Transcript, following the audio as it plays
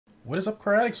What is up,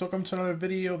 Karatics? Welcome to another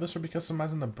video. This will be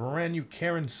customizing the brand new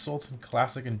Karin Sultan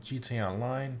Classic in GTA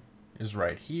Online. Is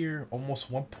right here. Almost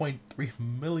 $1.3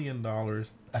 million.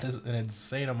 That is an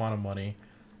insane amount of money.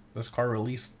 This car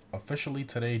released officially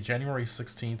today, January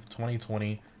 16th,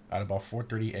 2020 at about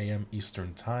 4:30 a.m.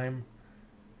 Eastern Time.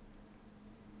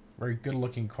 Very good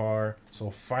looking car.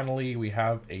 So finally we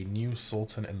have a new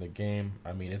Sultan in the game.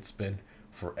 I mean, it's been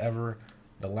forever.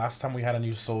 The last time we had a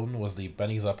new Sultan was the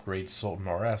Benny's Upgrade Sultan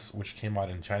RS, which came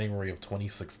out in January of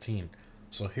 2016.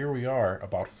 So here we are,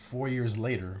 about 4 years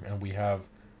later, and we have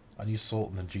a new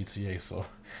Sultan in GTA. So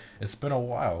it's been a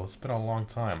while. It's been a long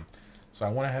time. So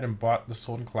I went ahead and bought the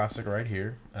Sultan Classic right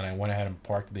here, and I went ahead and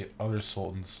parked the other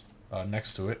Sultans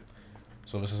next to it.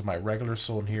 So this is my regular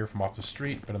Sultan here from off the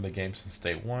street, been in the game since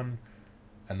day one.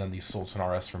 And then the Sultan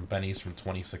RS from Benny's from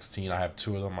 2016. I have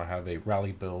two of them. I have a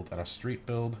rally build and a street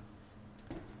build.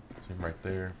 Right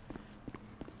there.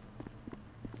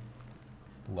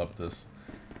 Love this.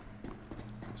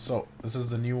 So this is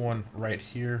the new one right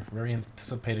here. Very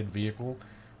anticipated vehicle.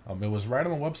 It was right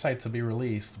on the website to be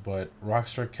released, but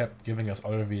Rockstar kept giving us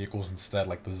other vehicles instead,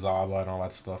 like the Zaba and all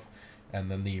that stuff, and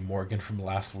then the Morgan from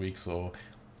last week. So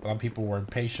a lot of people were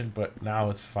impatient, but now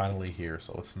it's finally here.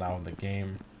 So it's now in the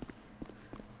game.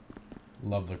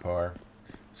 Love the car.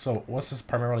 So what's this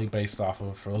primarily based off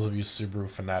of? For those of you Subaru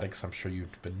fanatics, I'm sure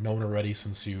you've been known already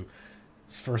since you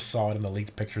first saw it in the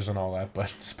leaked pictures and all that,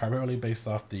 but it's primarily based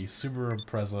off the Subaru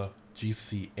Impreza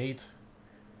GC8.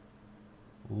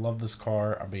 Love this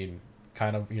car. I mean,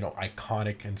 kind of, you know,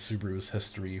 iconic in Subaru's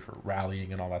history for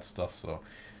rallying and all that stuff. So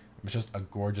it's just a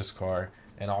gorgeous car.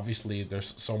 And obviously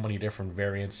there's so many different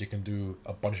variants. You can do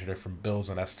a bunch of different builds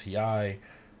on STI,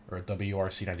 or a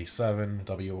WRC97,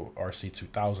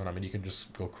 WRC2000. I mean, you can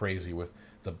just go crazy with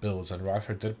the builds. And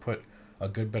Rockstar did put a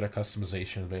good bit of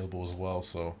customization available as well.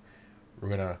 So we're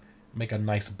going to make a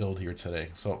nice build here today.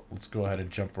 So let's go ahead and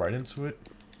jump right into it.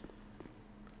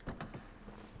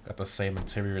 Got the same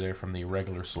interior there from the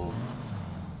regular Soul.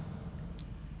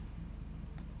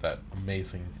 That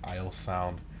amazing aisle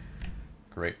sound.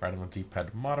 Great, right on the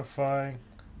D-pad to modify.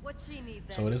 What she need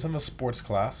then? So it is in the sports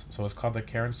class, so it's called the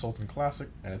Karin Sultan Classic,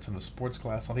 and it's in the sports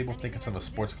class. Some people think it's in the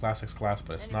sports classics class,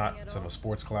 but it's not. It's in the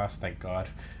sports class, thank God.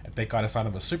 And thank God it's not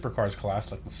in the supercars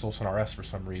class, like the Sultan RS for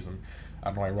some reason.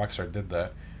 I don't know why Rockstar did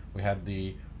that. We had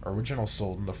the original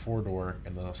Sultan, the 4-door,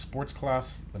 in the sports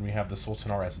class. Then we have the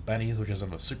Sultan RS Benny's, which is in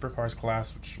the supercars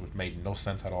class, which made no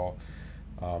sense at all.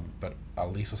 But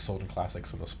at least the Sultan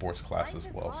Classic's in the sports class as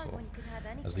well, so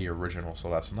as the original, so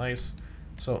that's nice.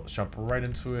 So let's jump right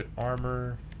into it.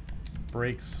 Armor,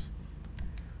 brakes.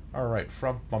 Alright,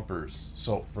 front bumpers.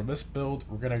 So for this build,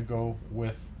 we're going to go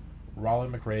with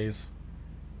Rollin McRae's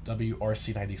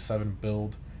WRC97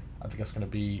 build. I think it's going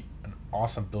to be an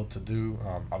awesome build to do.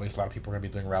 Obviously, a lot of people are going to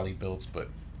be doing rally builds, but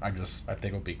I think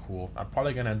it would be cool. I'm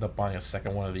probably going to end up buying a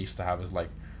second one of these to have as like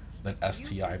an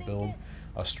STI build,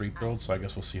 a street build, so I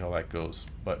guess we'll see how that goes.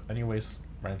 But anyways,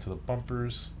 right into the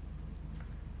bumpers.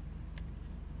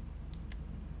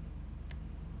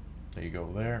 There you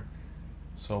go there.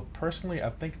 So personally, I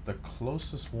think the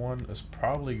closest one is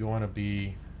probably going to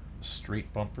be a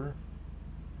street bumper.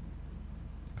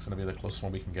 It's going to be the closest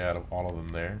one we can get out of all of them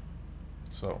there.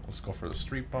 So let's go for the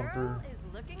street bumper. Girl is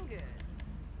looking good.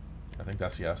 I think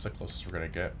that's the closest we're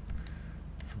going to get.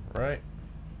 Right.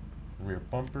 Rear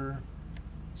bumper.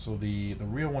 So the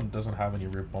rear one doesn't have any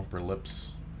rear bumper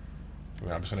lips. I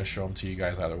mean, I'm just going to show them to you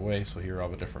guys either way. So here are all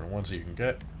the different ones that you can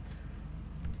get.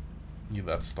 Leave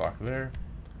that stock there.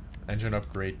 Engine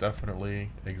upgrade, definitely.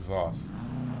 Exhaust.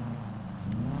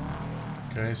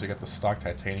 Okay, so you got the stock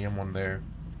titanium one there.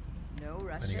 No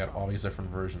rush. Then you got all these different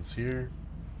versions here.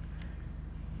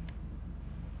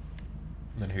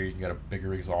 And then here you can get a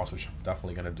bigger exhaust, which I'm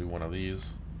definitely going to do one of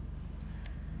these.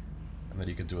 And then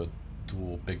you can do a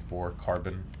dual big bore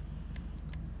carbon.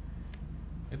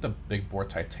 I think the big bore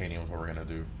titanium is what we're going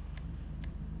to do.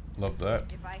 Love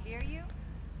that. If I hear you,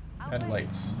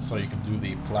 Headlights, so you can do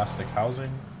the plastic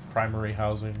housing, primary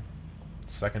housing,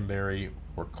 secondary,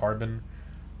 or carbon.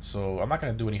 So I'm not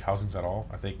going to do any housings at all.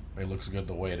 I think it looks good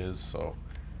the way it is, so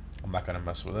I'm not going to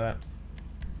mess with that.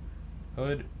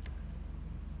 Hood,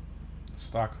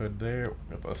 stock hood there.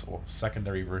 We got this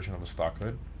secondary version of the stock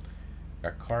hood.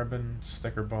 Got carbon,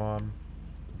 sticker bomb,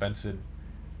 vented.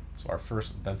 So our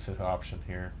first vented option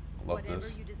here. Love whatever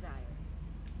this. you desire.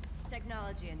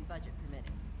 Technology and budget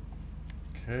permitting.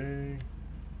 Okay,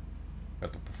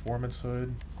 got the performance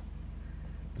hood,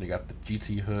 then you got the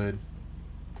GT hood.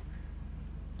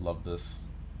 Love this.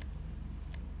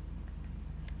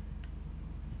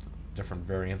 Different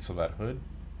variants of that hood.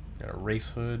 Got a race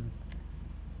hood,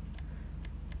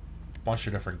 bunch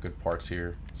of different good parts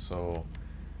here. So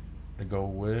I'm gonna go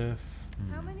with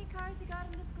How many cars you got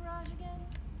in this garage again?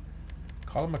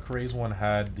 Colin McRae's one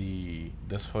had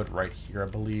this hood right here, I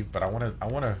believe, but I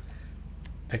wanna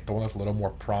pick the one that's a little more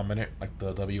prominent, like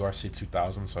the WRC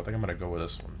 2000. So I think I'm gonna go with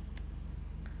this one.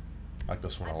 I like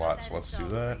this one a lot, so let's do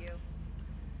that.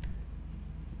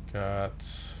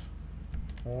 Got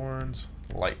horns,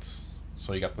 lights.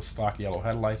 So you got the stock yellow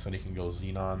headlights, and you can go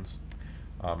xenons.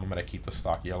 I'm gonna keep the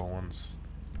stock yellow ones.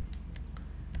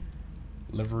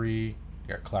 Livery, you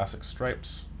got classic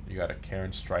stripes. You got a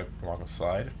Karin stripe along the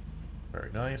side.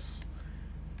 Very nice.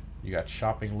 You got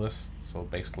shopping lists, so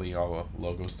basically all the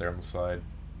logos there on the side.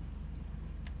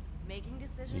 Making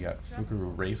decisions. You got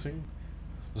Subaru Racing.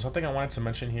 There's something I wanted to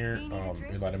mention here,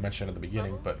 you might have mentioned at the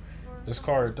beginning, but this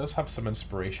car does have some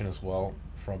inspiration as well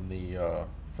from the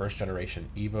first generation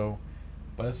Evo,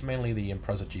 but it's mainly the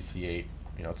Impreza GC8.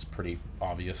 You know, it's pretty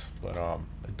obvious, but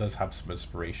it does have some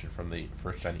inspiration from the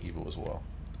first gen Evo as well.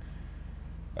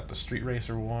 Got the Street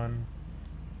Racer one,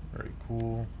 very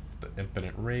cool. The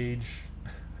Infinite Rage,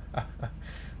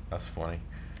 that's funny.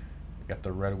 We got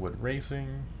the Redwood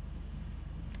Racing.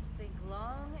 Think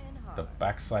long and hard. The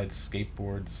backside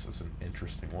skateboards is an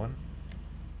interesting one.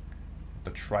 The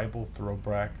Tribal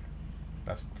Throwback,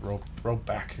 that's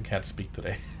throwback. I can't speak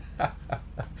today.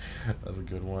 That's a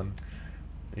good one.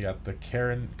 You got the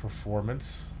Karin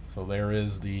Performance. So there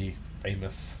is the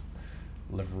famous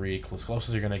livery, as close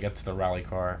as you're gonna get to the rally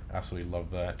car. Absolutely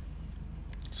love that.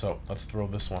 So let's throw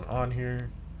this one on here.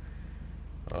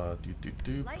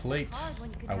 Plates.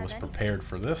 I was prepared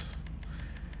for this.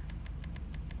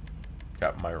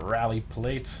 Got my rally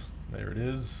plate. There it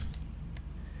is.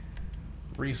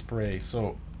 Respray.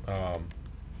 So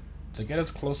to get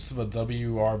as close to the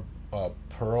WR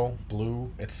Pearl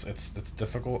Blue, it's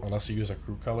difficult unless you use a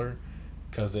crew color,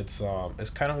 because it's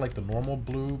kind of like the normal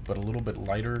blue but a little bit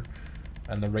lighter,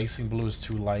 and the racing blue is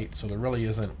too light, so there really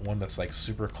isn't one that's like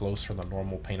super close from the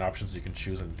normal paint options you can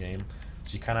choose in game.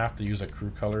 So you kind of have to use a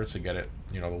crew color to get it,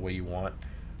 you know, the way you want.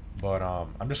 But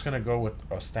I'm just gonna go with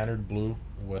a standard blue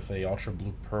with a ultra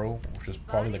blue pearl, which is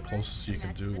probably the closest you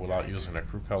can do without using a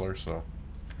crew color. So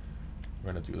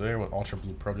we're gonna do there with ultra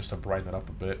blue pearl just to brighten it up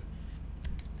a bit.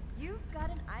 You've got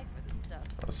an eye for this stuff.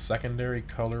 A secondary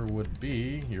color would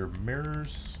be your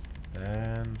mirrors,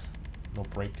 and no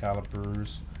brake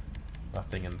calipers,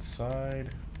 nothing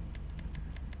inside.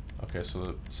 Okay, so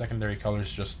the secondary color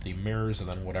is just the mirrors and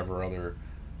then whatever other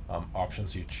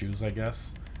options you choose, I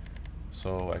guess.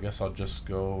 So I guess I'll just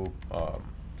go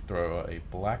throw a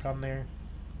black on there.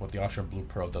 With the ultra blue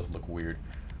pearl does look weird.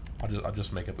 I'll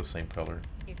just make it the same color.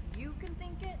 If you can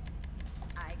think it,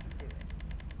 I can do it.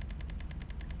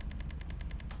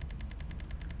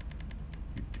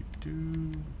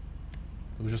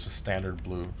 It was just a standard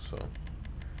blue, so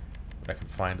I can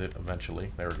find it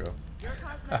eventually. There we go. Your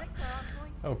cosmetics are on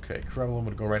point. Okay, Corellium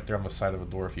would go right there on the side of the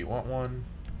door if you want one.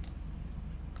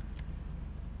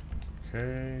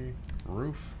 Okay,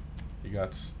 roof. You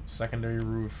got secondary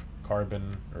roof,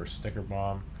 carbon or sticker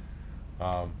bomb.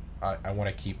 I want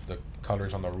to keep the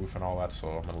colors on the roof and all that, so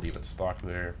I'm going to leave it stock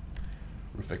there.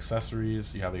 Roof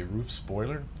accessories, you have a roof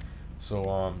spoiler.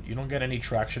 So you don't get any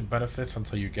traction benefits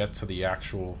until you get to the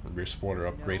actual rear spoiler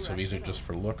upgrade, so these are just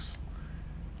for looks.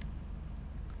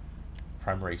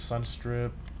 Primary sun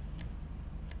strip.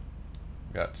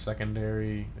 You got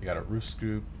secondary, you got a roof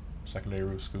scoop, secondary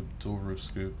roof scoop, dual roof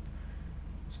scoop,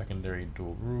 secondary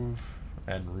dual roof,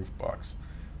 and roof box.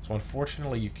 So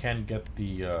unfortunately you can't get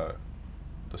the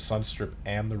sun strip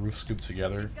and the roof scoop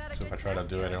together. So if I try to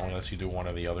do it, unless you do one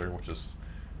or the other, which is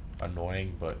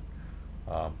annoying, but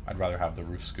I'd rather have the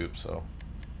roof scoop, so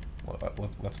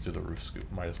let's do the roof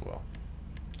scoop, might as well.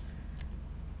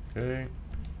 Okay.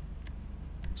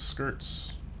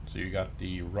 Skirts. So you got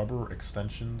the rubber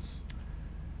extensions,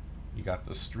 you got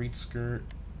the street skirt,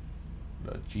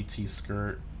 the GT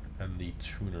skirt, and the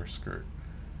tuner skirt.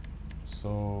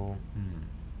 So,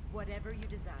 Whatever you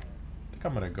desire. I think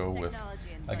I'm gonna go with,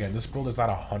 again, this build is not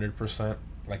 100%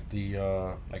 like the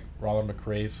like Rolland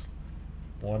McRae's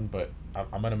one, but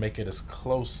I'm gonna make it as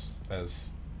close as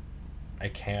I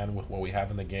can with what we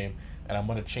have in the game, and I'm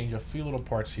gonna change a few little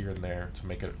parts here and there to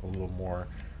make it a little more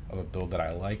of a build that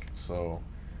I like. So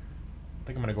I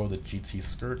think I'm gonna go with the GT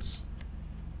skirts.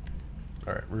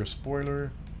 All right, rear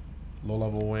spoiler, low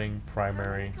level wing,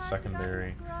 primary,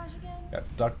 secondary. Got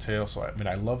ducktail. So I mean,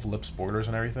 I love lip spoilers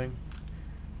and everything,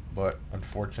 but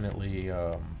unfortunately,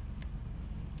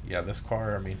 yeah, this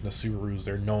car, I mean, the Subarus,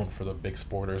 they're known for the big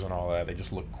spoilers and all that. They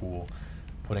just look cool.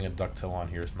 Putting a ducktail on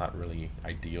here is not really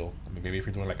ideal. I mean, maybe if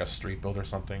you're doing like a street build or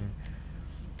something.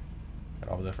 Got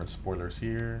all the different spoilers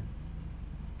here.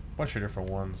 bunch of different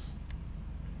ones.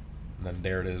 And then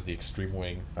there it is, the Extreme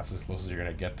Wing. That's as close as you're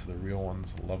gonna get to the real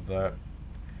ones. Love that.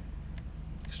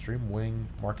 Extreme Wing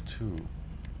Mark II.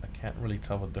 I can't really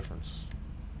tell the difference.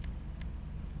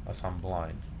 Unless I'm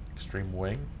blind. Extreme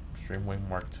Wing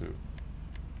Mark II.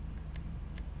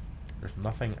 There's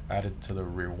nothing added to the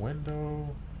rear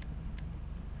window.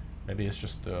 Maybe it's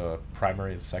just the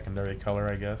primary and secondary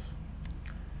color, I guess.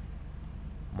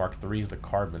 Mark III is the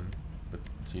carbon. But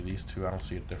see, these two, I don't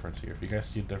see a difference here. If you guys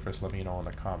see a difference, let me know in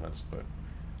the comments. But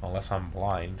unless I'm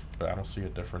blind, but I don't see a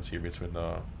difference here between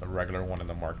the regular one and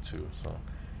the Mark II. So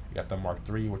you got the Mark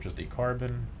III, which is the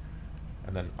carbon,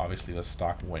 and then obviously the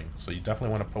stock wing. So you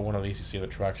definitely want to put one of these. You see the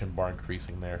traction bar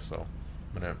increasing there. So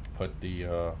I'm gonna put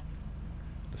the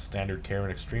standard Karin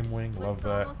Extreme Wing. Love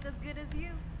that. Almost as good as you.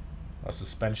 A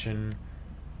suspension.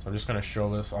 So I'm just gonna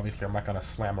show this. Obviously, I'm not gonna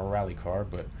slam a rally car,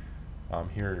 but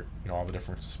here, you know, all the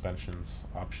different suspensions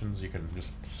options. You can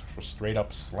just straight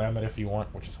up slam it if you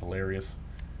want, which is hilarious.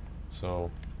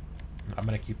 So I'm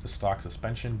gonna keep the stock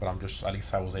suspension, but I'm just, at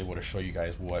least I was able to show you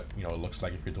guys what, you know, it looks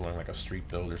like if you're doing like a street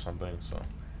build or something. So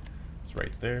it's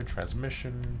right there.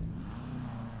 Transmission,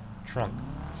 trunk,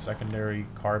 secondary,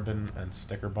 carbon, and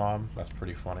sticker bomb. That's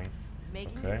pretty funny.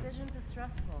 Making Okay. decisions is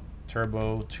stressful.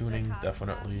 Turbo tuning, The cops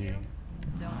definitely. have you.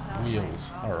 Don't tell Wheels.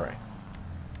 them. All right.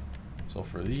 So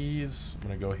for these, I'm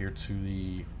gonna go here to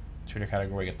the tuner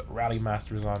category, get the Rally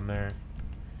Masters on there.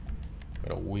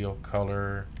 Got a wheel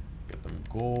color, get them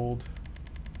gold.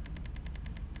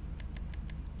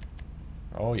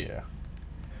 Oh yeah.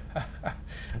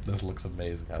 This looks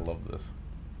amazing. I love this.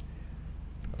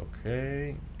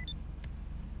 Okay.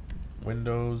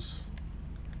 Windows.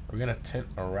 Are we gonna tint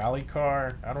a rally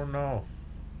car? I don't know.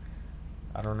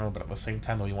 But at the same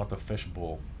time though, you want the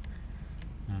fishbowl.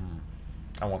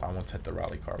 I won't tint the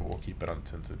rally car, but we'll keep it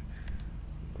untinted.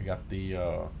 We got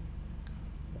the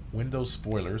window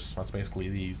spoilers. That's basically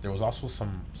these. There was also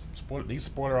some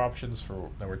spoiler options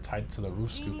that were tied to the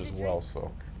roof scoop as well.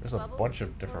 So there's a bunch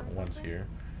of different ones here.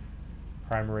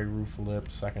 Primary roof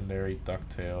lip, secondary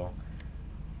ducktail,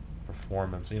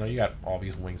 performance. You know, you got all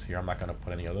these wings here. I'm not gonna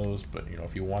put any of those, but you know,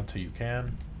 if you want to, you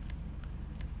can.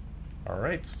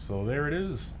 Alright, so there it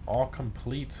is, all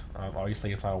complete.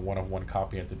 Obviously it's not a one-of-one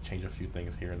copy. I did change a few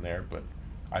things here and there, but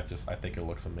I think it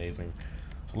looks amazing.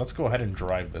 So let's go ahead and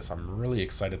drive this. I'm really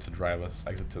excited to drive this.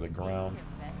 Exit to the ground.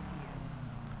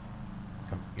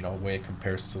 You know, the way it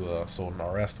compares to the Sultan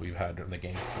RS that we've had in the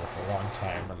game for a long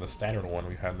time, and the standard one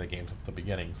we've had in the game since the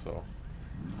beginning. So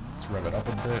let's rev it up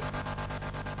a bit.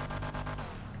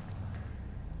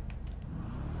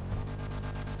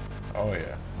 Oh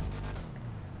yeah.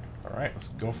 Alright, let's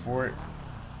go for it.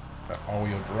 Got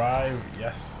all-wheel drive,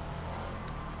 yes.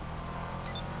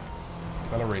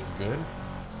 Accelerates good.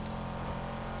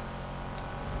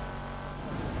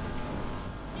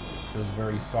 Feels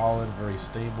very solid, very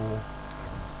stable.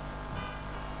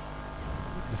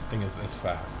 This thing is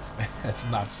fast. It's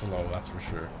not slow, that's for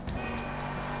sure.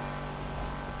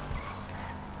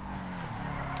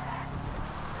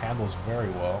 Handles very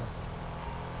well.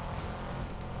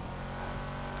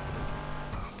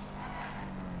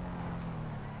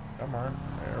 Come on,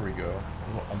 there we go. A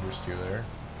little understeer there.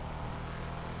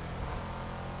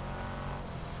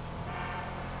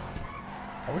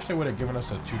 I wish they would have given us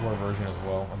a two-door version as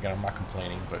well. Again, I'm not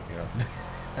complaining, but you know,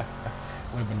 it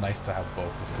would have been nice to have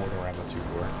both the four-door and the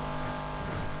two-door.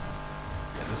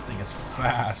 Yeah, this thing is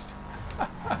fast.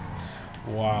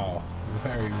 Wow,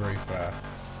 very, very fast.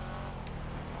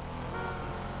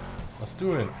 Let's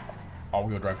do an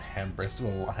all-wheel drive handbrake. Let's do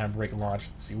a handbrake launch.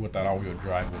 See what that all-wheel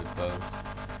drive what it does.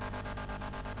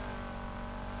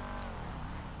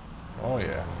 Oh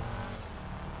yeah,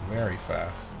 very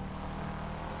fast.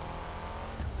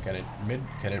 Get it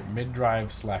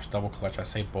mid-drive / double clutch. I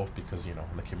say both because, you know,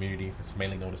 in the community it's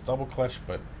mainly known as double clutch,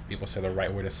 but people say the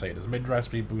right way to say it is mid-drive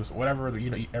speed boost, whatever, you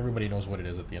know, everybody knows what it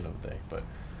is at the end of the day. But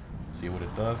see what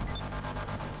it does.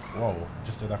 Whoa,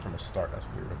 just did that from the start. That's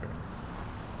weird. Okay,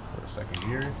 for the second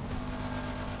gear.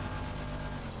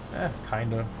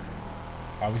 Kinda.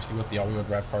 Obviously with the all-wheel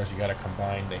drive cars, you gotta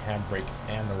combine the handbrake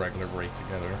and the regular brake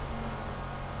together.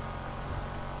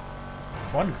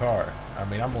 Fun car. I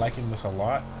mean, I'm liking this a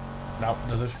lot. Now,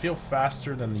 does it feel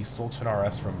faster than the Sultan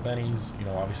RS from Benny's? You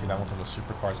know, obviously that one's in the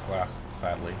supercars class,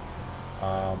 sadly.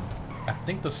 I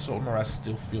think the Sultan RS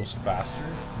still feels faster,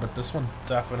 but this one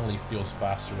definitely feels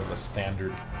faster than the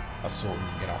standard Sultan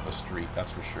you get off the street.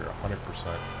 That's for sure,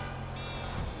 100%.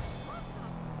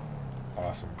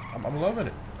 Awesome. I'm loving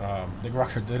it. Big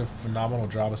Rocker did a phenomenal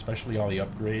job, especially all the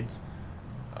upgrades.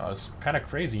 It's kind of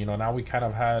crazy, you know. Now we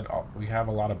have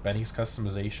a lot of Benny's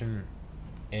customization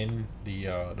in the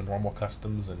normal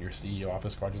customs and your CEO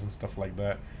office charges and stuff like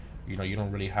that, you know, you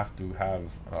don't really have to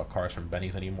have cars from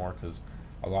Benny's anymore, because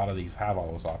a lot of these have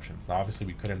all those options. Now, obviously,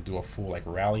 we couldn't do a full like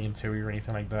rally interior or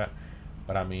anything like that,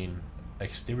 but I mean,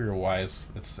 exterior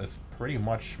wise, it's pretty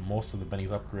much most of the Benny's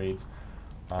upgrades.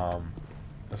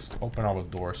 Let's open all the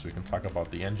doors so we can talk about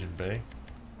the engine bay.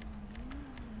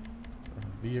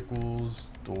 Vehicles,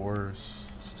 doors,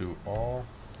 let's do all.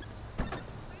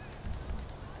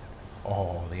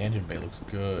 Oh, the engine bay looks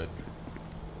good.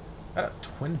 That a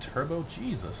twin turbo?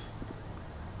 Jesus.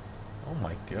 Oh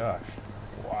my gosh.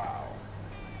 Wow.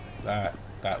 That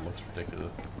looks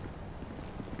ridiculous.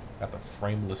 Got the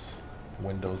frameless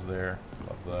windows there.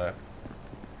 Love that.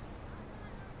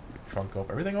 Trunk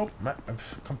open. Everything open.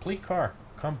 Complete car.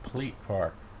 Complete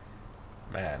car.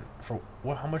 Man, for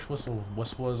what? How much was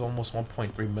almost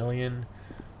 1.3 million.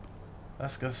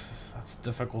 That's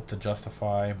difficult to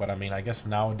justify, but I mean, I guess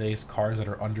nowadays cars that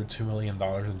are under $2 million in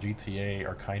GTA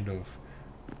are kind of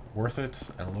worth it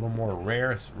and a little more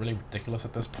rare. It's really ridiculous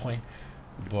at this point.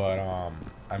 But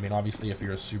I mean, obviously, if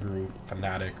you're a Subaru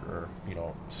fanatic or, you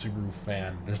know, Subaru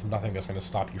fan, there's nothing that's going to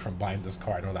stop you from buying this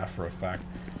car. I know that for a fact.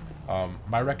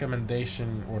 My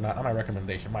recommendation, or not my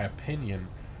recommendation, my opinion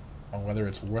on whether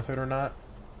it's worth it or not,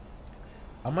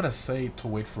 I'm going to say to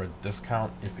wait for a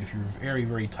discount. If you're very,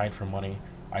 very tight for money,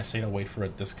 I say to wait for a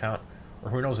discount.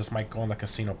 Or who knows, this might go on the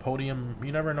casino podium.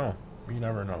 You never know. You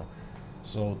never know.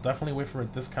 So definitely wait for a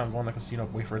discount, go on the casino,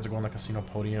 wait for it to go on the casino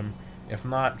podium. If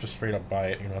not, just straight up buy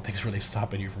it. You know, nothing's really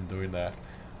stopping you from doing that.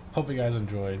 Hope you guys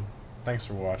enjoyed. Thanks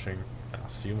for watching, and I'll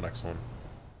see you in the next one.